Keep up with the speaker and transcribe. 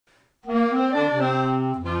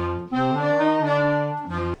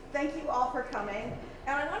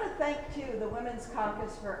Women's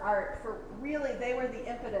Caucus for Art, for really, they were the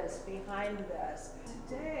impetus behind this.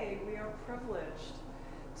 Today, we are privileged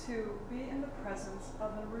to be in the presence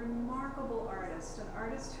of a remarkable artist, an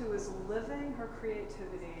artist who is living her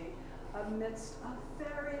creativity amidst a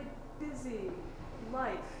very busy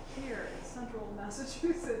life here in central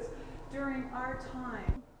Massachusetts during our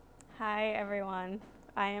time. Hi everyone,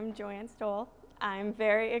 I am Joanne Stoll. I'm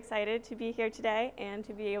very excited to be here today and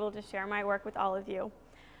to be able to share my work with all of you.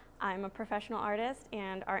 I'm a professional artist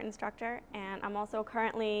and art instructor, and I'm also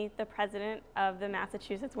currently the president of the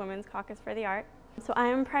Massachusetts Women's Caucus for the Art. So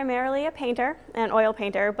I'm primarily a painter, an oil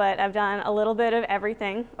painter, but I've done a little bit of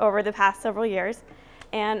everything over the past several years.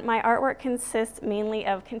 And my artwork consists mainly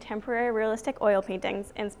of contemporary realistic oil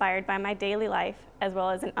paintings inspired by my daily life, as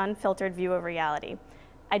well as an unfiltered view of reality.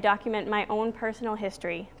 I document my own personal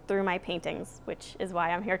history through my paintings, which is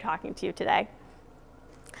why I'm here talking to you today.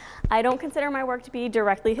 I don't consider my work to be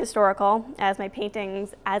directly historical, as my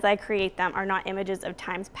paintings, as I create them, are not images of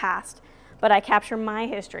times past, but I capture my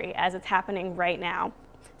history as it's happening right now,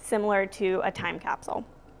 similar to a time capsule.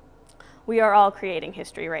 We are all creating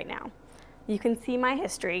history right now. You can see my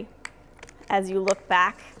history as you look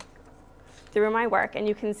back through my work, and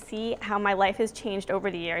you can see how my life has changed over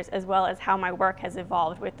the years, as well as how my work has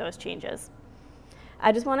evolved with those changes.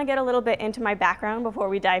 I just want to get a little bit into my background before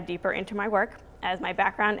we dive deeper into my work, as my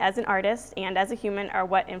background as an artist and as a human are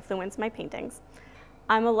what influence my paintings.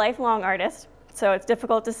 I'm a lifelong artist, so it's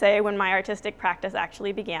difficult to say when my artistic practice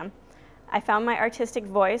actually began. I found my artistic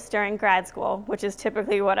voice during grad school, which is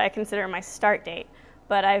typically what I consider my start date,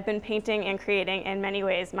 but I've been painting and creating in many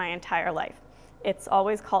ways my entire life. It's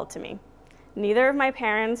always called to me. Neither of my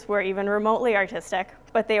parents were even remotely artistic,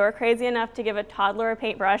 but they were crazy enough to give a toddler a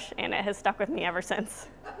paintbrush, and it has stuck with me ever since.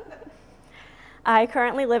 I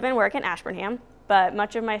currently live and work in Ashburnham, but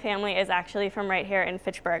much of my family is actually from right here in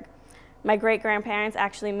Fitchburg. My great-grandparents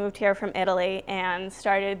actually moved here from Italy and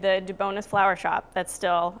started the DeBonis flower shop that's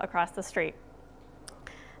still across the street.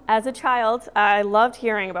 As a child, I loved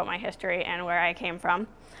hearing about my history and where I came from.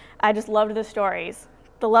 I just loved the stories.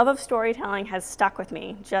 The love of storytelling has stuck with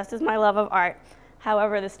me, just as my love of art.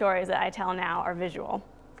 However, the stories that I tell now are visual.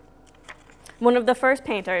 One of the first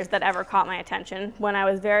painters that ever caught my attention when I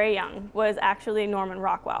was very young was actually Norman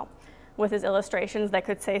Rockwell, with his illustrations that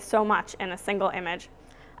could say so much in a single image.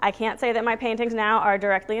 I can't say that my paintings now are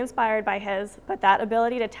directly inspired by his, but that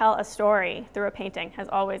ability to tell a story through a painting has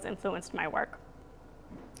always influenced my work.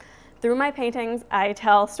 Through my paintings, I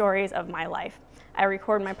tell stories of my life. I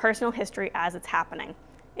record my personal history as it's happening.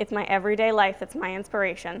 It's my everyday life that's my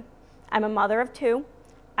inspiration. I'm a mother of two.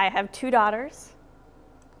 I have two daughters,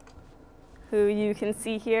 who you can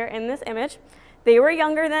see here in this image. They were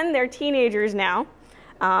younger then, they're teenagers now.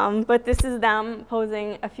 But this is them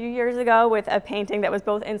posing a few years ago with a painting that was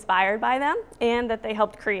both inspired by them and that they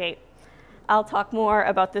helped create. I'll talk more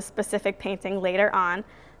about this specific painting later on,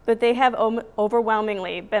 but they have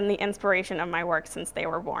overwhelmingly been the inspiration of my work since they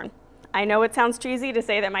were born. I know it sounds cheesy to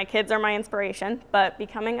say that my kids are my inspiration, but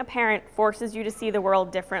becoming a parent forces you to see the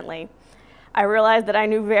world differently. I realized that I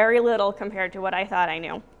knew very little compared to what I thought I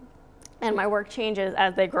knew, and my work changes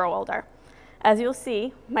as they grow older. As you'll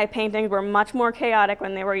see, my paintings were much more chaotic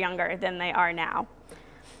when they were younger than they are now.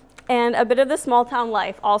 And a bit of the small town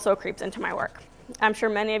life also creeps into my work. I'm sure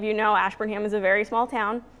many of you know Ashburnham is a very small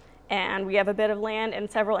town, and we have a bit of land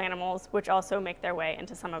and several animals, which also make their way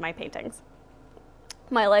into some of my paintings.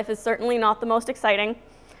 My life is certainly not the most exciting,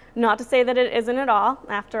 not to say that it isn't at all.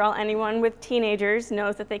 After all, anyone with teenagers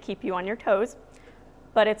knows that they keep you on your toes,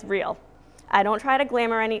 but it's real. I don't try to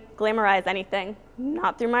glamorize anything,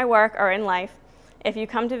 not through my work or in life. If you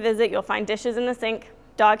come to visit, you'll find dishes in the sink,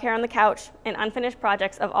 dog hair on the couch, and unfinished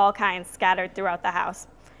projects of all kinds scattered throughout the house.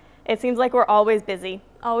 It seems like we're always busy,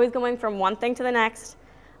 always going from one thing to the next.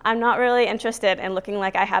 I'm not really interested in looking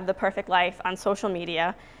like I have the perfect life on social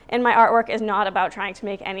media, and my artwork is not about trying to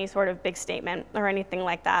make any sort of big statement or anything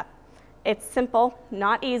like that. It's simple,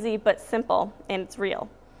 not easy, but simple, and it's real.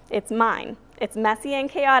 It's mine. It's messy and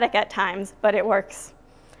chaotic at times, but it works.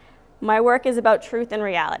 My work is about truth and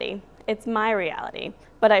reality. It's my reality,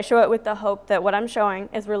 but I show it with the hope that what I'm showing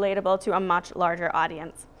is relatable to a much larger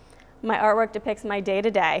audience. My artwork depicts my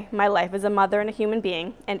day-to-day, my life as a mother and a human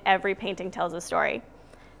being, and every painting tells a story.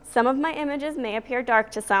 Some of my images may appear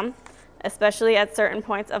dark to some, especially at certain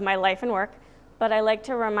points of my life and work, but I like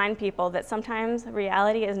to remind people that sometimes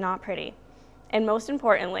reality is not pretty. And most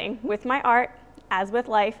importantly, with my art, as with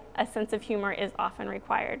life, a sense of humor is often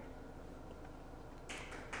required.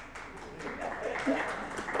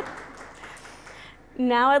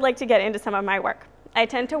 Now I'd like to get into some of my work. I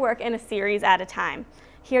tend to work in a series at a time,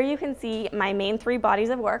 Here you can see my main 3 bodies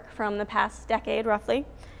of work from the past decade, roughly.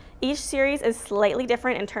 Each series is slightly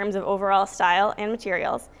different in terms of overall style and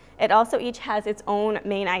materials. It also each has its own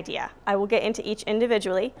main idea. I will get into each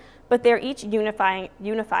individually, but they're each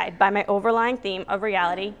unified by my overlying theme of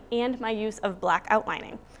reality and my use of black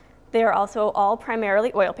outlining. They are also all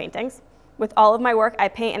primarily oil paintings. With all of my work, I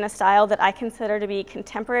paint in a style that I consider to be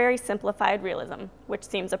contemporary simplified realism, which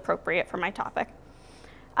seems appropriate for my topic.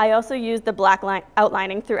 I also use the black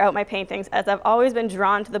outlining throughout my paintings, as I've always been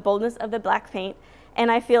drawn to the boldness of the black paint, and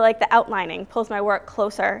I feel like the outlining pulls my work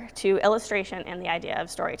closer to illustration and the idea of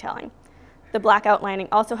storytelling. The black outlining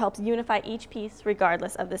also helps unify each piece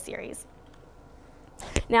regardless of the series.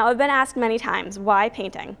 Now, I've been asked many times, why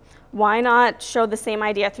painting? Why not show the same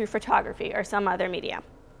idea through photography or some other media?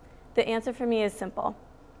 The answer for me is simple.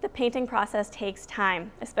 The painting process takes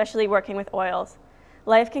time, especially working with oils.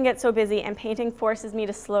 Life can get so busy, and painting forces me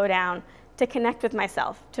to slow down, to connect with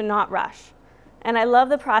myself, to not rush. And I love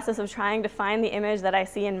the process of trying to find the image that I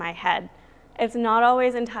see in my head. It's not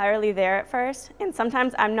always entirely there at first, and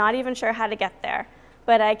sometimes I'm not even sure how to get there.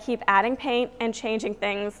 But I keep adding paint and changing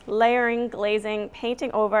things, layering, glazing,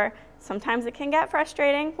 painting over. Sometimes it can get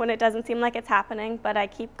frustrating when it doesn't seem like it's happening, but I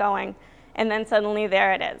keep going. And then suddenly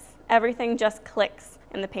there it is. Everything just clicks,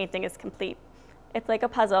 and the painting is complete. It's like a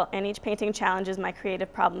puzzle, and each painting challenges my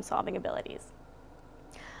creative problem-solving abilities.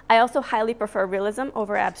 I also highly prefer realism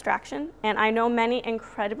over abstraction, and I know many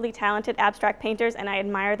incredibly talented abstract painters, and I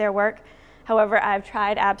admire their work. However, I've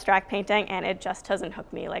tried abstract painting, and it just doesn't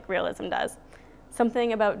hook me like realism does.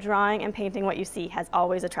 Something about drawing and painting what you see has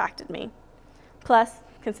always attracted me. Plus,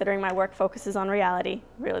 considering my work focuses on reality,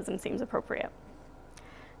 realism seems appropriate.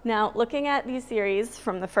 Now, looking at these series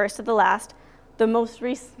from the first to the last, the most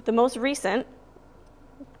recent,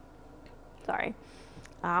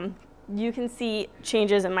 you can see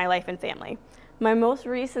changes in my life and family. My most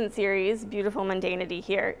recent series, Beautiful Mundanity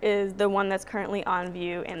here, is the one that's currently on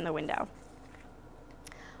view in the window.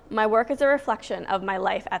 My work is a reflection of my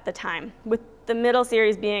life at the time, with the middle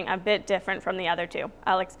series being a bit different from the other 2.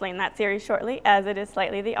 I'll explain that series shortly, as it is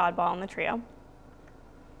slightly the oddball in the trio.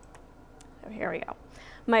 So here we go.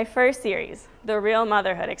 My first series, The Real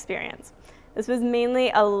Motherhood Experience. This was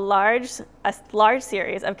mainly a large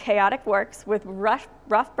series of chaotic works with rough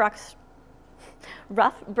brushstrokes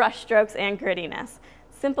and grittiness.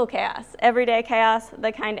 Simple chaos, everyday chaos,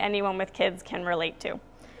 the kind anyone with kids can relate to.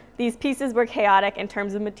 These pieces were chaotic in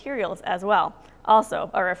terms of materials as well,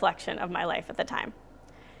 also a reflection of my life at the time.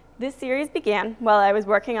 This series began while I was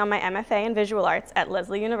working on my MFA in Visual Arts at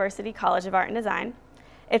Lesley University College of Art and Design.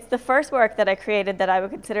 It's the first work that I created that I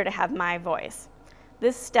would consider to have my voice.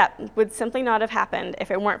 This step would simply not have happened if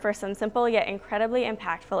it weren't for some simple yet incredibly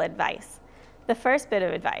impactful advice. The first bit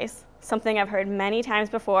of advice, something I've heard many times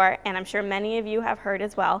before, and I'm sure many of you have heard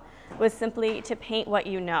as well, was simply to paint what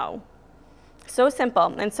you know. So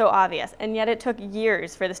simple and so obvious, and yet it took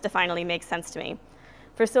years for this to finally make sense to me.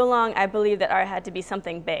 For so long, I believed that art had to be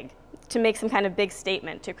something big, to make some kind of big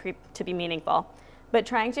statement to be meaningful. But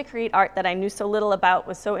trying to create art that I knew so little about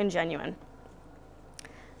was so ingenuine.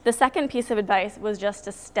 The second piece of advice was just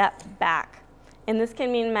to step back. And this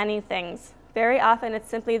can mean many things. Very often, it's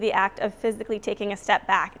simply the act of physically taking a step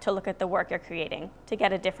back to look at the work you're creating, to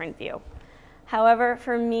get a different view. However,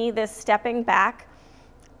 for me, this stepping back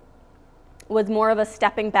was more of a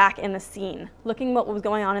stepping back in the scene, looking what was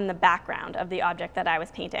going on in the background of the object that I was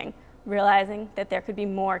painting, realizing that there could be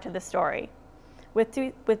more to the story.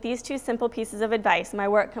 With these 2 simple pieces of advice, my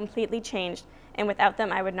work completely changed, and without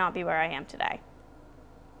them, I would not be where I am today.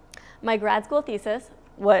 My grad school thesis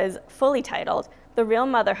was fully titled, The Real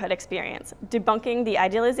Motherhood Experience, Debunking the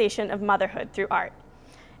Idealization of Motherhood Through Art.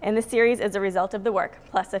 And the series is a result of the work,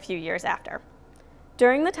 plus a few years after.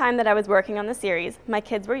 During the time that I was working on the series, my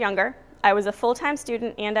kids were younger, I was a full-time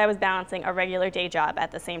student, and I was balancing a regular day job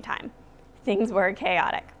at the same time. Things were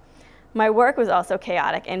chaotic. My work was also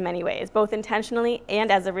chaotic in many ways, both intentionally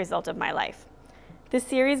and as a result of my life. This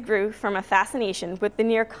series grew from a fascination with the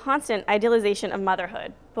near constant idealization of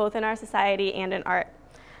motherhood, both in our society and in art.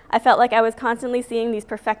 I felt like I was constantly seeing these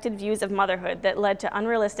perfected views of motherhood that led to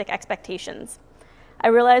unrealistic expectations. I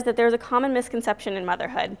realized that there's a common misconception in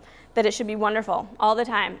motherhood, that it should be wonderful all the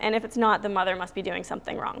time, and if it's not, the mother must be doing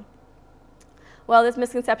something wrong. While this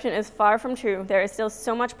misconception is far from true, there is still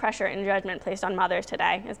so much pressure and judgment placed on mothers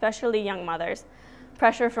today, especially young mothers.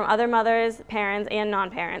 Pressure from other mothers, parents, and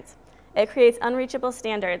non-parents. It creates unreachable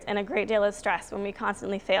standards and a great deal of stress when we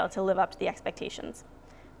constantly fail to live up to the expectations.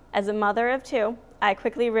 As a mother of 2, I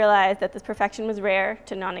quickly realized that this perfection was rare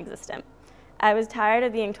to non-existent. I was tired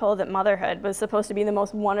of being told that motherhood was supposed to be the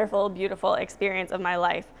most wonderful, beautiful experience of my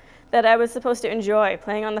life, that I was supposed to enjoy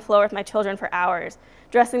playing on the floor with my children for hours,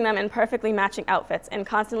 dressing them in perfectly matching outfits, and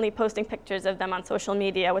constantly posting pictures of them on social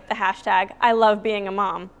media with the hashtag, I love being a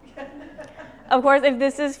mom. Of course, if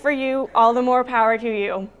this is for you, all the more power to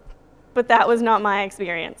you. But that was not my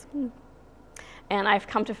experience. And I've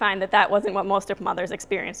come to find that that wasn't what most of mothers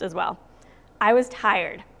experienced as well. I was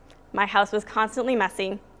tired. My house was constantly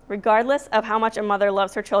messy. Regardless of how much a mother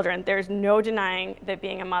loves her children, there's no denying that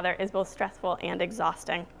being a mother is both stressful and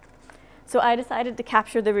exhausting. So I decided to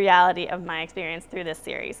capture the reality of my experience through this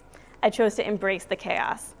series. I chose to embrace the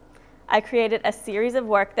chaos. I created a series of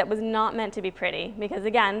work that was not meant to be pretty, because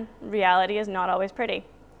again, reality is not always pretty.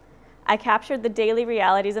 I captured the daily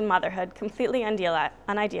realities of motherhood, completely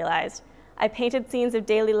unidealized. I painted scenes of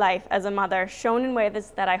daily life as a mother, shown in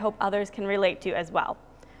ways that I hope others can relate to as well.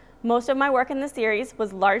 Most of my work in the series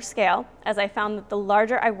was large scale, as I found that the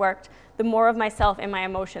larger I worked, the more of myself and my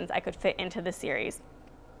emotions I could fit into the series.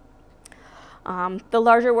 The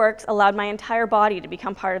larger works allowed my entire body to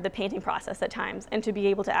become part of the painting process at times, and to be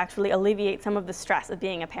able to actually alleviate some of the stress of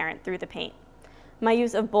being a parent through the paint. My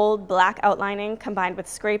use of bold, black outlining combined with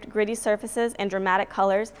scraped, gritty surfaces and dramatic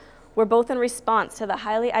colors were both in response to the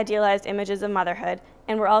highly idealized images of motherhood,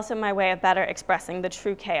 and were also my way of better expressing the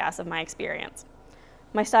true chaos of my experience.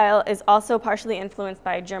 My style is also partially influenced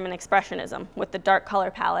by German expressionism, with the dark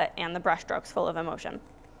color palette and the brushstrokes full of emotion.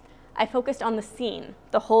 I focused on the scene,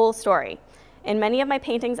 the whole story. In many of my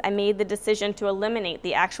paintings, I made the decision to eliminate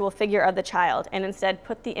the actual figure of the child and instead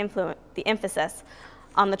put the emphasis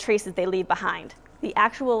on the traces they leave behind. The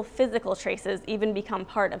actual physical traces even become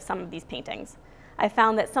part of some of these paintings. I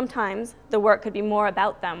found that sometimes the work could be more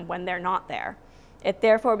about them when they're not there. It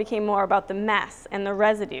therefore became more about the mess and the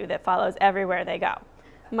residue that follows everywhere they go.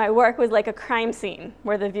 My work was like a crime scene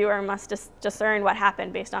where the viewer must discern what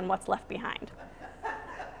happened based on what's left behind.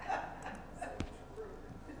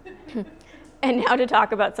 And now to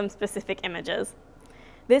talk about some specific images.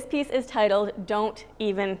 This piece is titled, Don't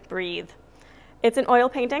Even Breathe. It's an oil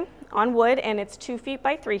painting on wood, and it's 2 feet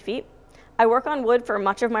by 3 feet. I work on wood for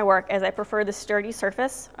much of my work, as I prefer the sturdy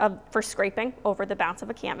surface for scraping over the bounce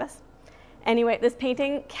of a canvas. Anyway, this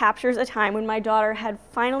painting captures a time when my daughter had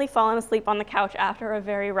finally fallen asleep on the couch after a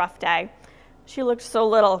very rough day. She looked so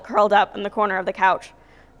little, curled up in the corner of the couch.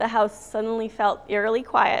 The house suddenly felt eerily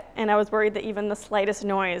quiet, and I was worried that even the slightest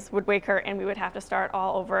noise would wake her and we would have to start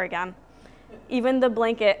all over again. Even the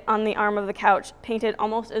blanket on the arm of the couch, painted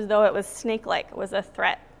almost as though it was snake-like, was a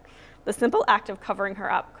threat. The simple act of covering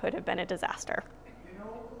her up could have been a disaster. You know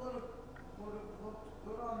what would have looked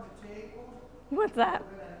good on the table? What's that? Would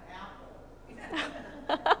have been an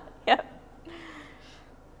apple. Yep.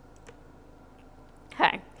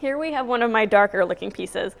 Okay, here we have one of my darker looking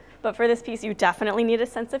pieces, but for this piece you definitely need a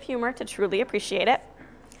sense of humor to truly appreciate it.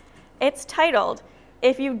 It's titled,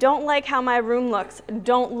 If You Don't Like How My Room Looks,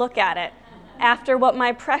 Don't Look at It, after what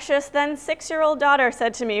my precious then 6-year-old daughter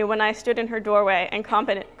said to me when I stood in her doorway and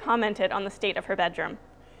commented on the state of her bedroom.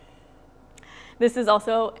 This is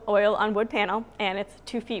also oil on wood panel, and it's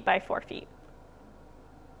 2 feet by 4 feet.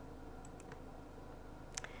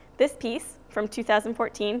 This piece from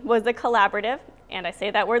 2014 was a collaborative, and I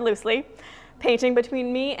say that word loosely, painting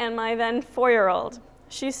between me and my then 4-year-old.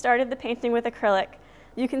 She started the painting with acrylic.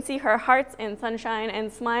 You can see her hearts and sunshine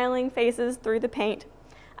and smiling faces through the paint.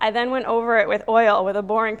 I then went over it with oil with a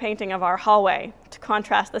boring painting of our hallway to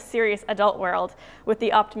contrast the serious adult world with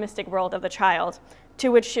the optimistic world of the child, to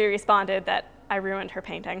which she responded that I ruined her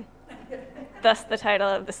painting. Thus the title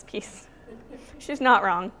of this piece. She's not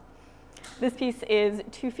wrong. This piece is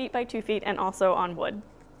 2 feet by 2 feet and also on wood.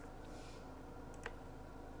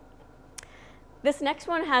 This next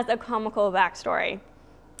one has a comical backstory,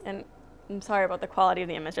 and I'm sorry about the quality of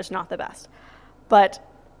the image, it's not the best. But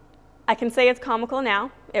I can say it's comical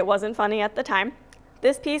now. It wasn't funny at the time.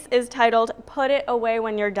 This piece is titled, Put It Away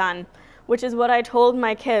When You're Done, which is what I told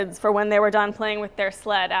my kids for when they were done playing with their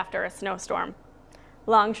sled after a snowstorm.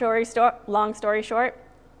 Long story short,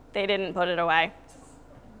 they didn't put it away.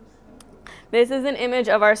 This is an image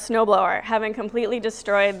of our snowblower having completely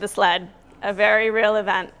destroyed the sled, a very real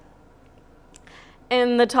event.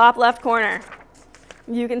 In the top left corner,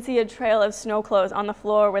 you can see a trail of snow clothes on the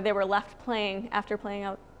floor where they were left after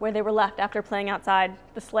playing outside,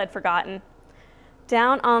 the sled forgotten.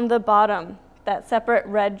 Down on the bottom, that separate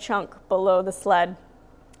red chunk below the sled,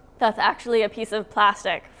 that's actually a piece of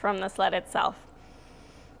plastic from the sled itself.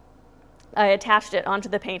 I attached it onto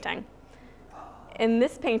the painting. In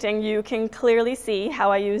this painting, you can clearly see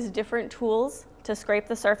how I used different tools to scrape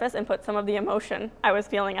the surface and put some of the emotion I was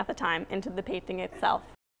feeling at the time into the painting itself.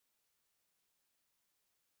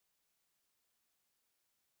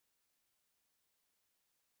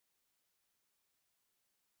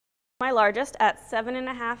 My largest at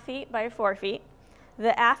 7.5 feet by 4 feet.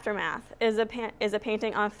 The aftermath is a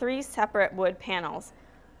painting on 3 separate wood panels,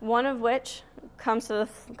 one of which comes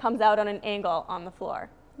out on an angle on the floor.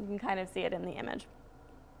 You can kind of see it in the image.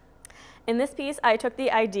 In this piece, I took the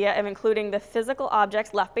idea of including the physical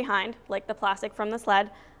objects left behind, like the plastic from the sled,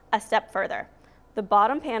 a step further. The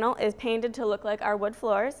bottom panel is painted to look like our wood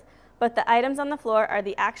floors, but the items on the floor are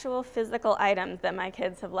the actual physical items that my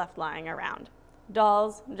kids have left lying around.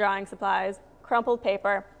 Dolls, drawing supplies, crumpled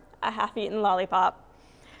paper, a half-eaten lollipop.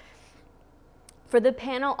 For the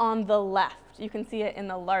panel on the left, you can see it in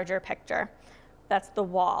the larger picture. That's the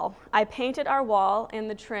wall. I painted our wall in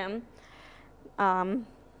the trim to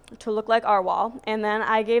look like our wall, and then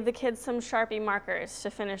I gave the kids some Sharpie markers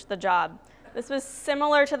to finish the job. This was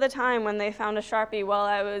similar to the time when they found a Sharpie while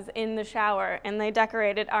I was in the shower, and they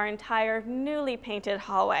decorated our entire newly painted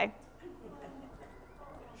hallway.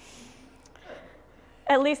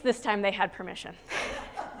 At least this time they had permission.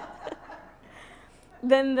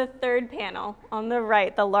 Then the third panel, on the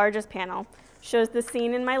right, the largest panel, shows the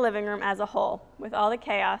scene in my living room as a whole, with all the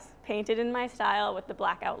chaos painted in my style with the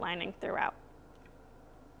black outlining throughout.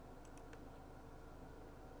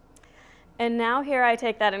 And now here I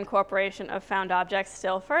take that incorporation of found objects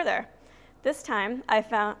still further. This time,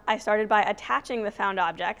 I started by attaching the found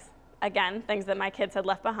objects, again, things that my kids had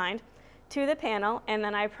left behind, to the panel, and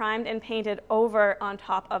then I primed and painted over on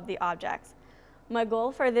top of the objects. My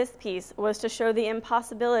goal for this piece was to show the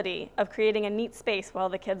impossibility of creating a neat space while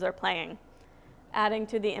the kids are playing. Adding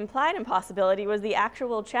to the implied impossibility was the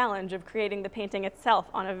actual challenge of creating the painting itself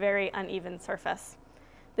on a very uneven surface.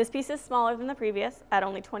 This piece is smaller than the previous, at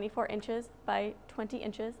only 24 inches by 20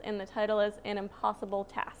 inches, and the title is An Impossible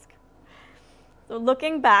Task. So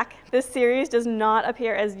looking back, this series does not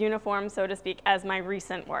appear as uniform, so to speak, as my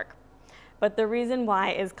recent work. But the reason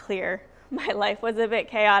why is clear. My life was a bit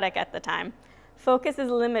chaotic at the time. Focus is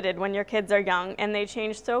limited when your kids are young, and they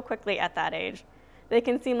change so quickly at that age. They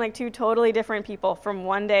can seem like 2 totally different people from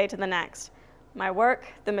one day to the next. My work,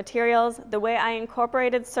 the materials, the way I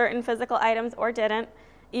incorporated certain physical items or didn't,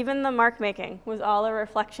 even the mark making was all a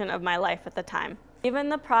reflection of my life at the time. Even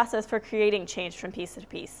the process for creating changed from piece to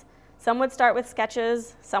piece. Some would start with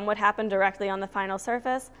sketches, some would happen directly on the final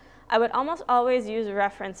surface. I would almost always use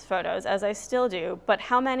reference photos, as I still do, but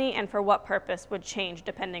how many and for what purpose would change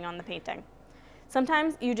depending on the painting.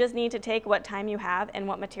 Sometimes you just need to take what time you have and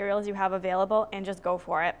what materials you have available and just go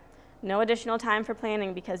for it. No additional time for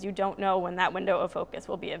planning because you don't know when that window of focus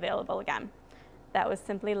will be available again. That was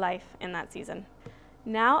simply life in that season.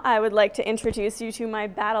 Now I would like to introduce you to my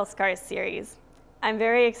Battle Scars series. I'm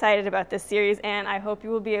very excited about this series, and I hope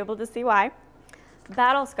you will be able to see why.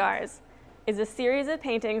 Battle Scars is a series of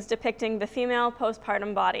paintings depicting the female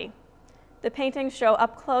postpartum body. The paintings show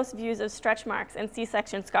up-close views of stretch marks and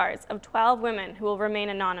C-section scars of 12 women who will remain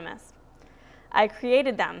anonymous. I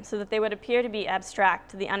created them so that they would appear to be abstract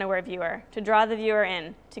to the unaware viewer, to draw the viewer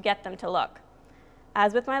in, to get them to look.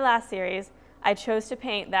 As with my last series, I chose to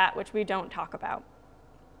paint that which we don't talk about.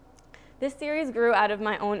 This series grew out of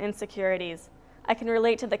my own insecurities. I can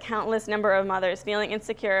relate to the countless number of mothers feeling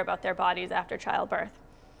insecure about their bodies after childbirth.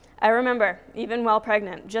 I remember, even while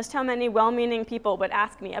pregnant, just how many well-meaning people would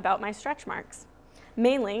ask me about my stretch marks.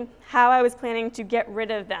 Mainly, how I was planning to get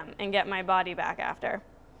rid of them and get my body back after.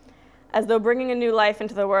 As though bringing a new life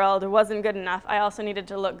into the world wasn't good enough, I also needed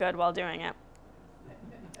to look good while doing it.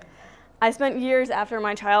 I spent years after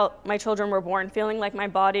my children were born feeling like my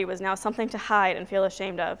body was now something to hide and feel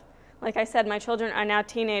ashamed of. Like I said, my children are now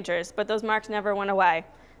teenagers, but those marks never went away.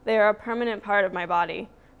 They are a permanent part of my body.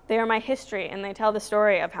 They are my history, and they tell the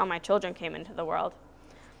story of how my children came into the world.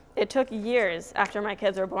 It took years after my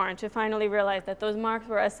kids were born to finally realize that those marks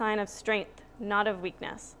were a sign of strength, not of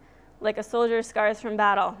weakness. Like a soldier's scars from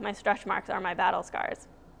battle, my stretch marks are my battle scars.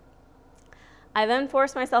 I then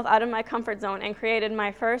forced myself out of my comfort zone and created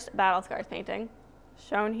my first battle scars painting,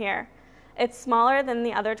 shown here. It's smaller than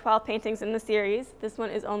the other 12 paintings in the series. This one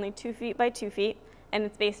is only 2 feet by 2 feet, and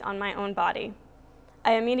it's based on my own body.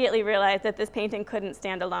 I immediately realized that this painting couldn't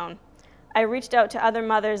stand alone. I reached out to other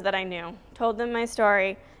mothers that I knew, told them my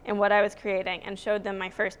story and what I was creating, and showed them my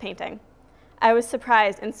first painting. I was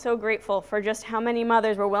surprised and so grateful for just how many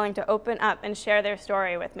mothers were willing to open up and share their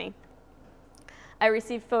story with me. I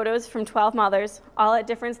received photos from 12 mothers, all at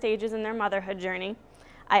different stages in their motherhood journey.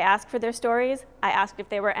 I asked for their stories. I asked if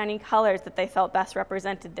there were any colors that they felt best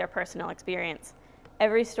represented their personal experience.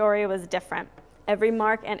 Every story was different. Every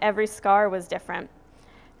mark and every scar was different.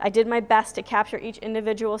 I did my best to capture each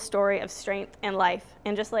individual story of strength and life,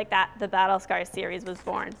 and just like that, the Battle Scars series was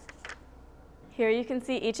born. Here you can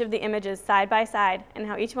see each of the images side by side and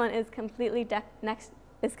how each one is completely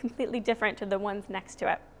is completely different to the ones next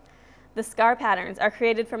to it. The scar patterns are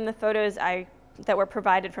created from the photos that were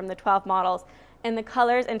provided from the 12 models, and the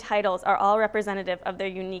colors and titles are all representative of their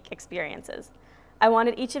unique experiences. I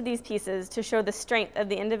wanted each of these pieces to show the strength of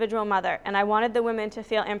the individual mother, and I wanted the women to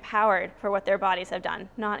feel empowered for what their bodies have done,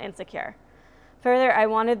 not insecure. Further, I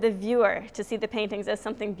wanted the viewer to see the paintings as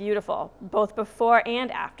something beautiful, both before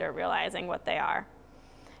and after realizing what they are.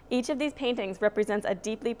 Each of these paintings represents a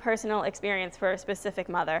deeply personal experience for a specific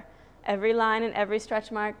mother. Every line and every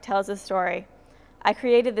stretch mark tells a story. I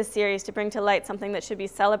created this series to bring to light something that should be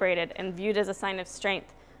celebrated and viewed as a sign of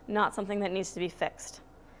strength, not something that needs to be fixed.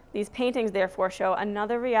 These paintings, therefore, show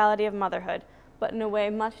another reality of motherhood, but in a way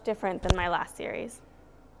much different than my last series.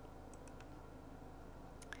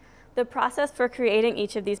 The process for creating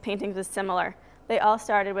each of these paintings was similar. They all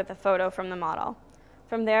started with a photo from the model.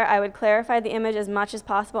 From there, I would clarify the image as much as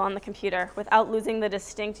possible on the computer without losing the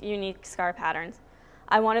distinct, unique scar patterns.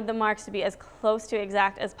 I wanted the marks to be as close to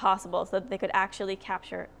exact as possible so that they could accurately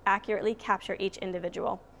capture each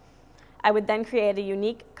individual. I would then create a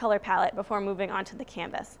unique color palette before moving on to the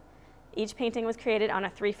canvas. Each painting was created on a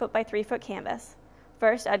 3-foot by 3-foot canvas.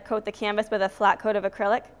 First, I'd coat the canvas with a flat coat of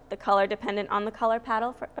acrylic, the color dependent on the color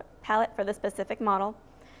palette for the specific model.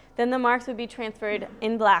 Then the marks would be transferred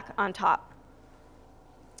in black on top.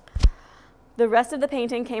 The rest of the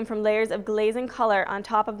painting came from layers of glazing color on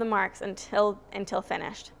top of the marks until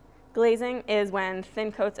finished. Glazing is when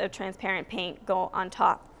thin coats of transparent paint go on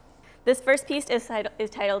top. This first piece is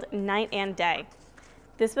titled Night and Day.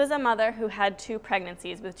 This was a mother who had 2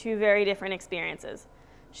 pregnancies with 2 very different experiences.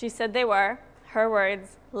 She said they were, her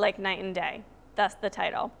words, like night and day, thus the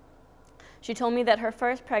title. She told me that her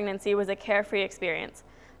first pregnancy was a carefree experience.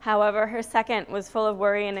 However, her second was full of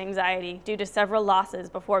worry and anxiety due to several losses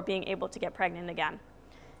before being able to get pregnant again.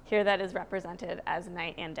 Here that is represented as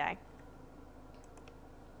night and day.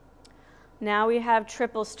 Now we have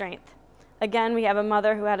triple strength. Again, we have a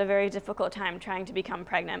mother who had a very difficult time trying to become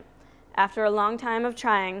pregnant. After a long time of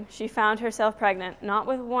trying, she found herself pregnant, not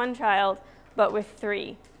with 1 child, but with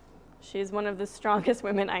 3. She's one of the strongest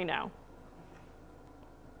women I know.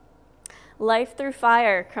 Life through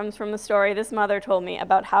fire comes from the story this mother told me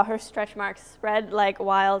about how her stretch marks spread like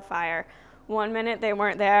wildfire. One minute they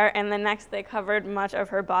weren't there, and the next they covered much of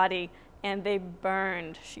her body, and they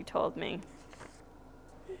burned, she told me.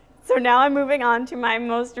 So now I'm moving on to my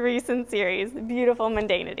most recent series, Beautiful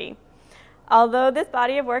Mundanity. Although this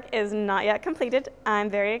body of work is not yet completed, I'm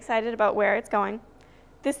very excited about where it's going.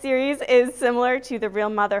 This series is similar to the Real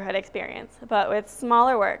Motherhood experience, but with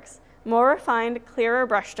smaller works, more refined, clearer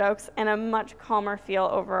brushstrokes, and a much calmer feel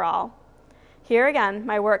overall. Here again,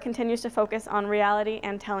 my work continues to focus on reality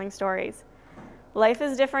and telling stories. Life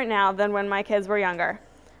is different now than when my kids were younger.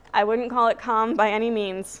 I wouldn't call it calm by any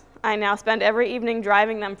means. I now spend every evening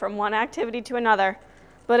driving them from one activity to another,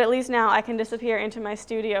 but at least now I can disappear into my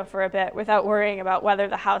studio for a bit without worrying about whether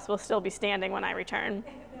the house will still be standing when I return.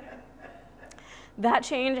 That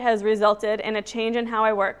change has resulted in a change in how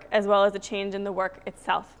I work, as well as a change in the work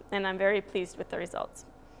itself, and I'm very pleased with the results.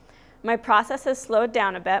 My process has slowed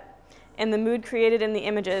down a bit, and the mood created in the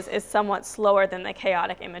images is somewhat slower than the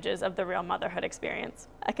chaotic images of the Real Motherhood experience.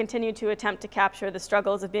 I continue to attempt to capture the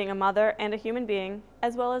struggles of being a mother and a human being,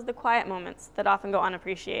 as well as the quiet moments that often go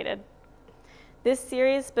unappreciated. This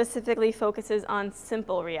series specifically focuses on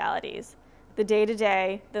simple realities, the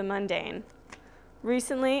day-to-day, the mundane.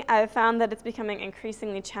 Recently, I've found that it's becoming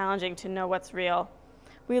increasingly challenging to know what's real.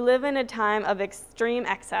 We live in a time of extreme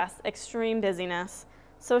excess, extreme busyness.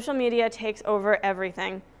 Social media takes over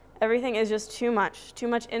everything. Everything is just too much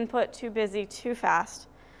input, too busy, too fast.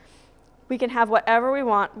 We can have whatever we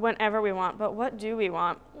want, whenever we want, but what do we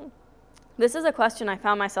want? This is a question I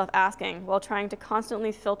found myself asking while trying to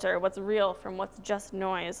constantly filter what's real from what's just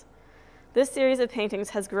noise. This series of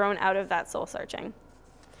paintings has grown out of that soul searching.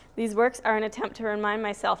 These works are an attempt to remind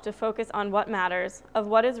myself to focus on what matters, of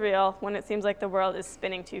what is real when it seems like the world is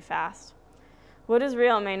spinning too fast. What is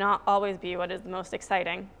real may not always be what is the most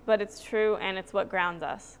exciting, but it's true and it's what grounds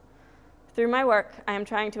us. Through my work, I am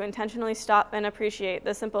trying to intentionally stop and appreciate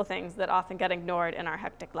the simple things that often get ignored in our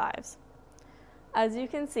hectic lives. As you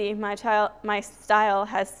can see, my style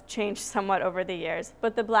has changed somewhat over the years,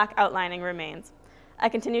 but the black outlining remains. I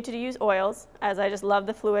continue to use oils, as I just love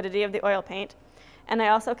the fluidity of the oil paint, and I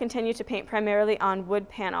also continue to paint primarily on wood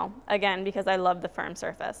panel, again because I love the firm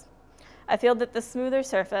surface. I feel that the smoother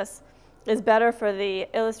surface is better for the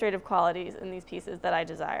illustrative qualities in these pieces that I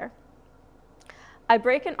desire. I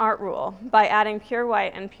break an art rule by adding pure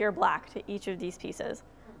white and pure black to each of these pieces.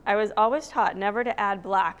 I was always taught never to add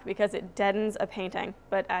black because it deadens a painting,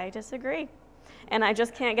 but I disagree. And I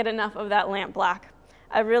just can't get enough of that lamp black.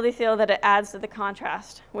 I really feel that it adds to the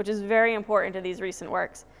contrast, which is very important to these recent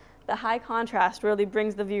works. The high contrast really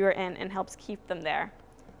brings the viewer in and helps keep them there.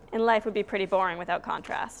 And life would be pretty boring without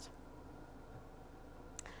contrast.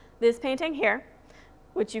 This painting here,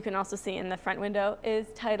 which you can also see in the front window, is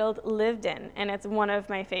titled Lived In, and it's one of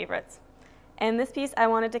my favorites. In this piece, I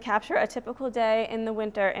wanted to capture a typical day in the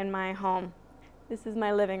winter in my home. This is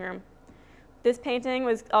my living room. This painting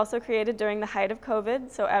was also created during the height of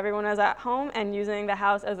COVID, so everyone was at home and using the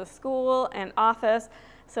house as a school and office,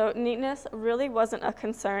 so neatness really wasn't a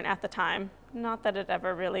concern at the time. Not that it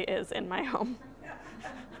ever really is in my home.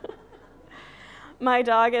 My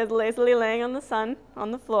dog is lazily laying on the sun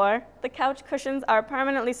on the floor. The couch cushions are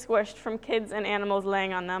permanently squished from kids and animals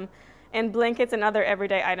laying on them, and blankets and other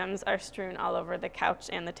everyday items are strewn all over the couch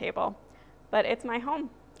and the table. But it's my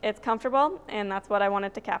home. It's comfortable, and that's what I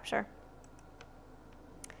wanted to capture.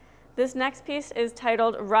 This next piece is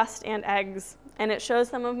titled Rust and Eggs, and it shows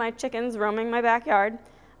some of my chickens roaming my backyard,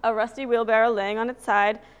 a rusty wheelbarrow laying on its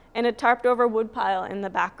side, and a tarped over wood pile in the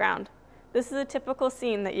background. This is a typical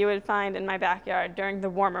scene that you would find in my backyard during the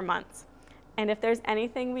warmer months. And if there's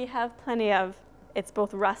anything we have plenty of, it's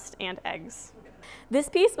both rust and eggs. This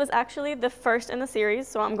piece was actually the first in the series,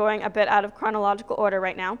 so I'm going a bit out of chronological order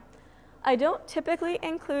right now. I don't typically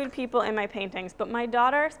include people in my paintings, but my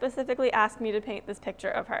daughter specifically asked me to paint this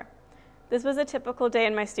picture of her. This was a typical day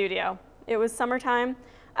in my studio. It was summertime.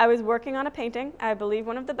 I was working on a painting, I believe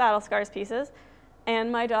one of the Battle Scars pieces, and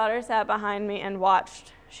my daughter sat behind me and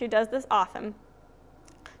watched. She does this often.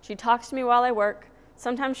 She talks to me while I work.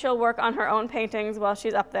 Sometimes she'll work on her own paintings while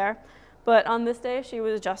she's up there, but on this day she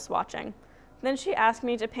was just watching. Then she asked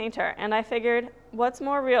me to paint her, and I figured, what's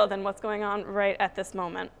more real than what's going on right at this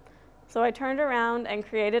moment? So I turned around and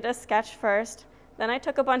created a sketch first. Then I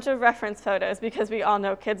took a bunch of reference photos because we all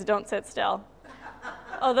know kids don't sit still,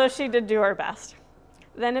 although she did do her best.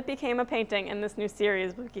 Then it became a painting, and this new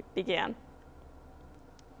series began.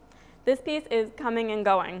 This piece is Coming and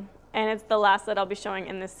Going, and it's the last that I'll be showing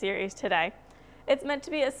in this series today. It's meant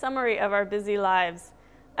to be a summary of our busy lives.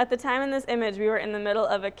 At the time in this image, we were in the middle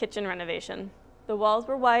of a kitchen renovation. The walls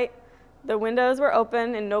were white, the windows were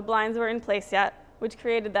open, and no blinds were in place yet, which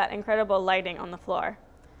created that incredible lighting on the floor.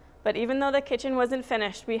 But even though the kitchen wasn't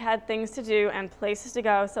finished, we had things to do and places to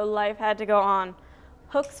go, so life had to go on.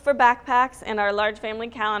 Hooks for backpacks and our large family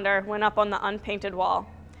calendar went up on the unpainted wall.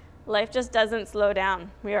 Life just doesn't slow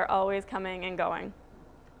down. We are always coming and going.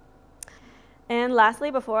 And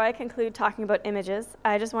lastly, before I conclude talking about images,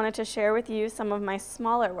 I just wanted to share with you some of my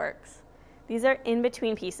smaller works. These are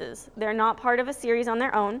in-between pieces. They're not part of a series on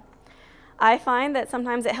their own. I find that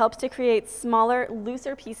sometimes it helps to create smaller,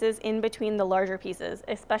 looser pieces in between the larger pieces,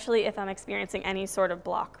 especially if I'm experiencing any sort of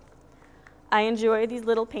block. I enjoy these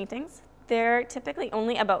little paintings. They're typically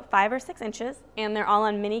only about 5 or 6 inches, and they're all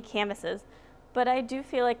on mini canvases, but I do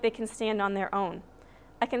feel like they can stand on their own.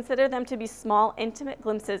 I consider them to be small, intimate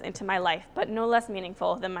glimpses into my life, but no less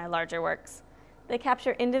meaningful than my larger works. They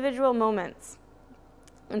capture individual moments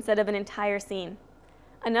instead of an entire scene.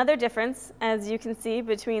 Another difference, as you can see,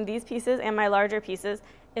 between these pieces and my larger pieces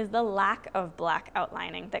is the lack of black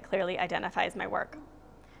outlining that clearly identifies my work.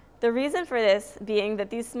 The reason for this being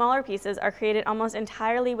that these smaller pieces are created almost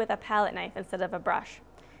entirely with a palette knife instead of a brush.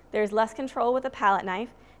 There's less control with a palette knife,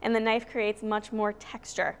 and the knife creates much more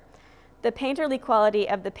texture. The painterly quality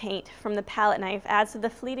of the paint from the palette knife adds to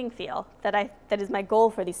the fleeting feel that is my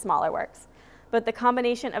goal for these smaller works. But the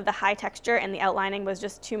combination of the high texture and the outlining was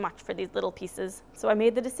just too much for these little pieces, so I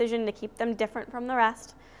made the decision to keep them different from the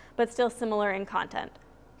rest, but still similar in content.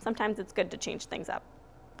 Sometimes it's good to change things up.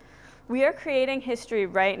 We are creating history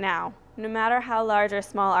right now, no matter how large or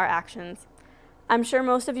small our actions. I'm sure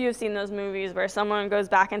most of you have seen those movies where someone goes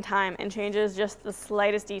back in time and changes just the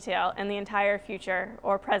slightest detail and the entire future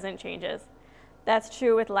or present changes. That's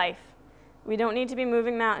true with life. We don't need to be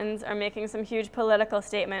moving mountains or making some huge political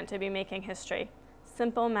statement to be making history.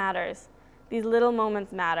 Simple matters. These little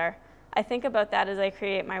moments matter. I think about that as I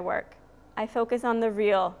create my work. I focus on the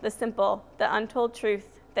real, the simple, the untold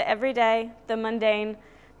truth, the everyday, the mundane,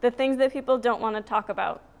 the things that people don't want to talk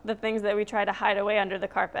about, the things that we try to hide away under the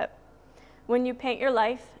carpet. When you paint your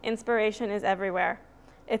life, inspiration is everywhere.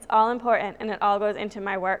 It's all important and it all goes into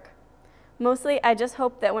my work. Mostly, I just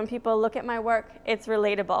hope that when people look at my work, it's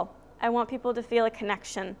relatable. I want people to feel a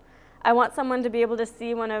connection. I want someone to be able to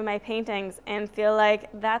see one of my paintings and feel like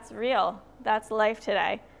that's real, that's life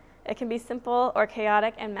today. It can be simple or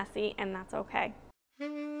chaotic and messy, and that's okay.